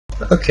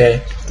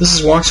Okay, this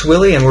is Wonks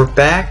Willie, and we're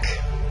back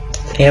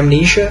with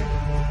Amnesia,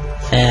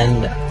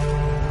 and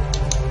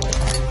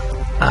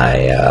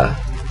I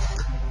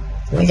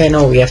think I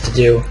know what we have to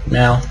do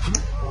now.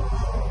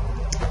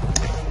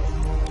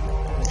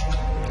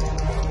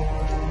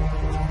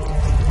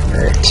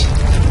 Alright.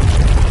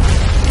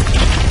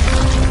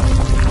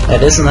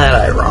 That isn't that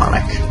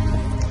ironic.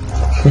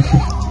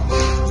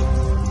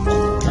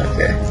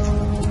 Okay.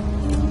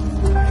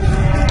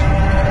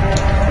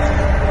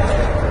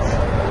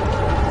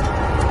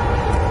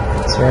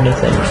 Is there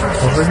anything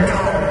over here?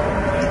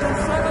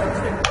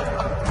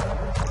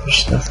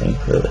 There's nothing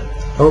further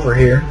over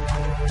here.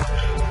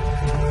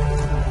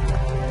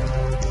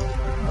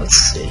 Let's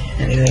see.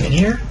 Anything in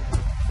here?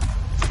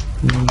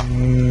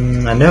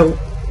 A note.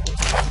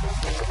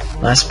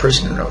 Last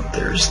prisoner note.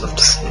 There's left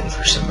to say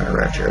for some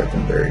hour after I've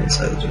been buried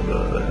inside the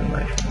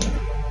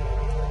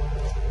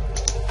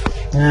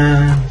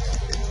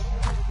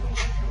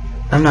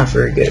I'm not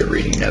very good at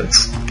reading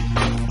notes,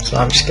 so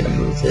I'm just gonna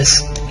move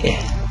this. Yeah.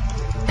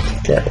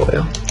 That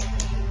oil.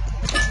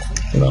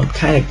 You know, I'm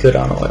kind of good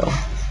on oil.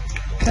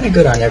 Kind of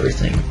good on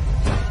everything.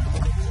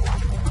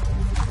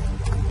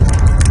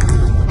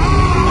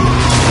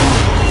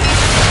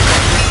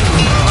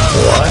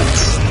 What?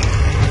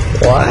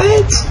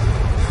 What?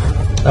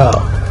 Oh,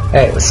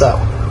 hey, what's up?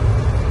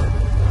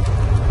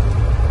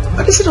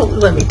 Why does it only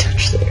let me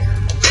touch there?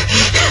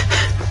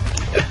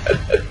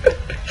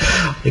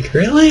 Like,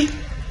 really?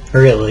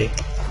 Really?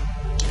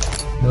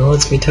 No, it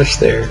lets me touch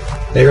there.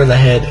 There in the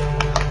head.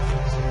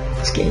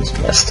 This game's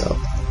messed up.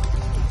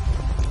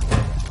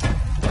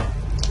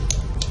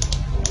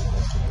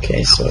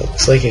 Okay, so it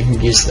looks like I can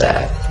use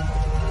that.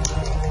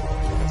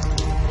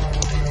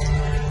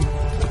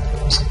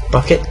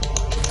 Bucket?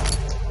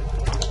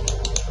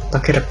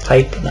 Bucket of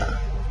pipe? No.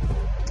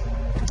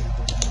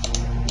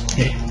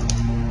 Hey.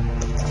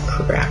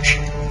 Crouch.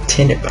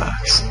 Tinted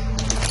box.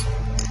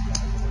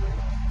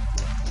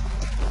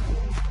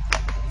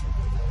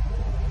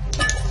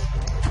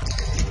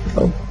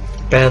 Oh,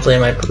 badly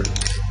am I bruised.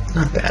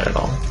 Not bad at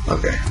all.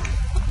 Okay.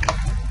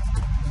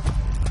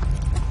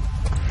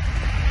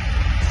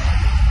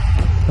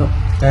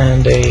 Oh,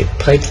 and a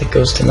pipe that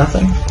goes to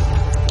nothing.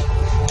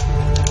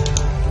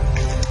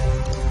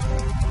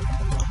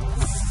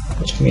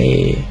 Let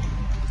me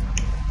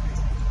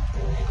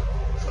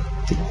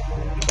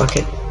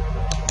bucket.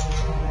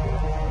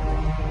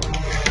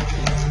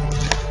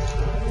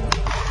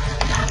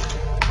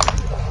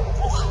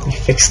 Let me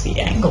fix the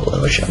angle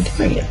in which I'm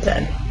doing it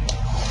then.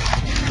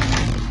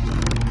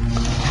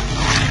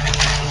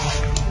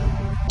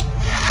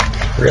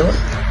 Really?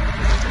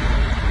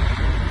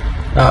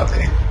 Oh,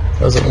 okay.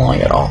 Wasn't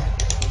long at all.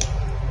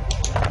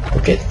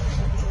 Bucket.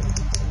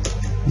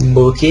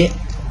 Bucket.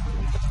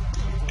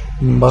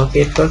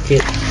 Bucket,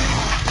 bucket.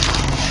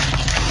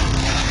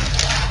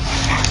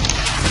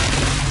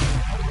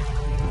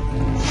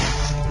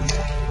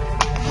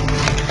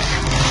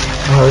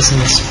 Oh, isn't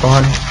this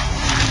fun?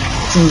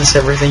 Isn't this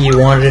everything you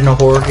wanted in a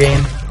horror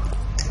game?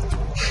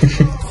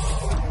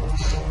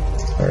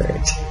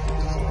 Alright.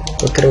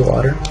 Bucket of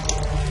water.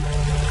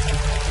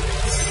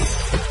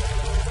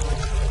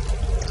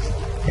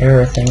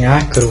 Everything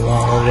I could have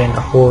wanted in a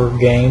horror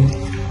game.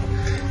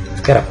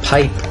 I've got a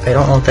pipe. I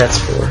don't know what that's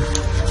for.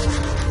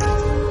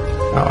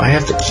 Oh, I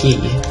have the key.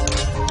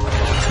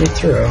 Let me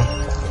through.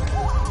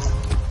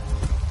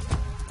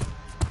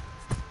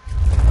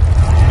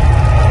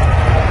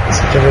 It's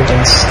like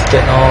everything's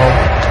getting all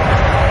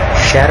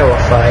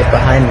shadowified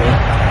behind me.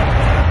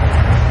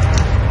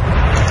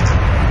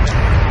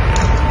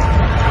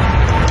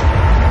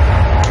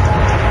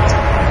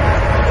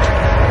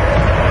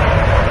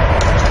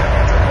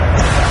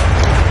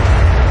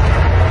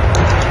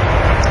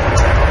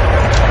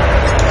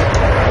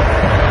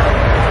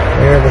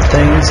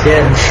 Everything's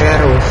getting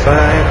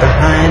shadowified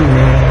behind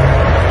me.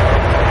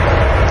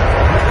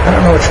 I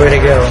don't know which way to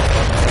go.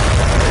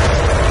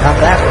 Not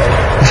that way.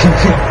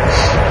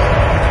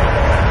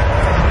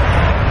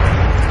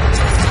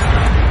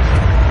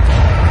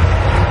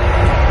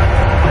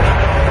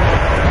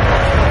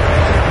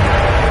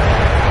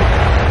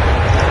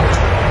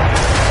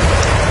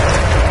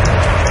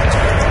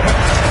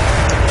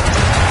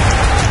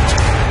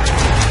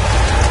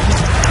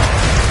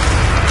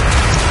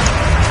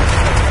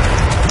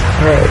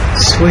 Alright,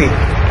 sweet.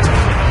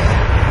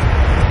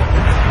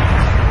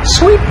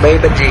 Sweet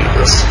baby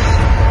Jesus.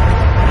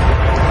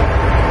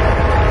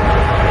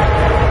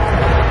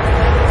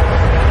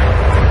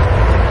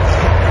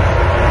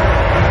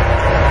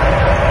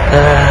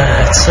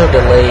 It's so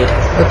delayed.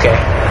 Okay.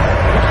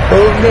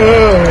 Oh no!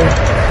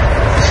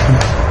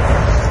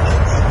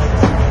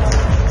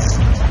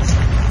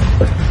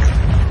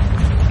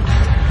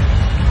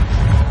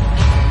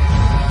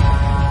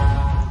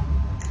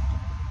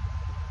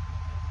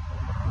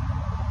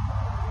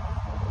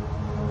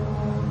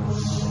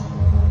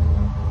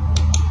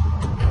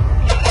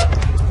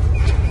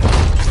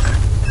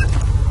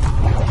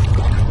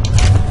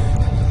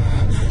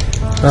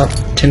 Oh,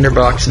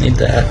 tinderbox, need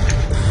that.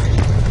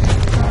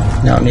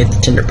 No, I need the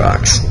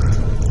tinderbox.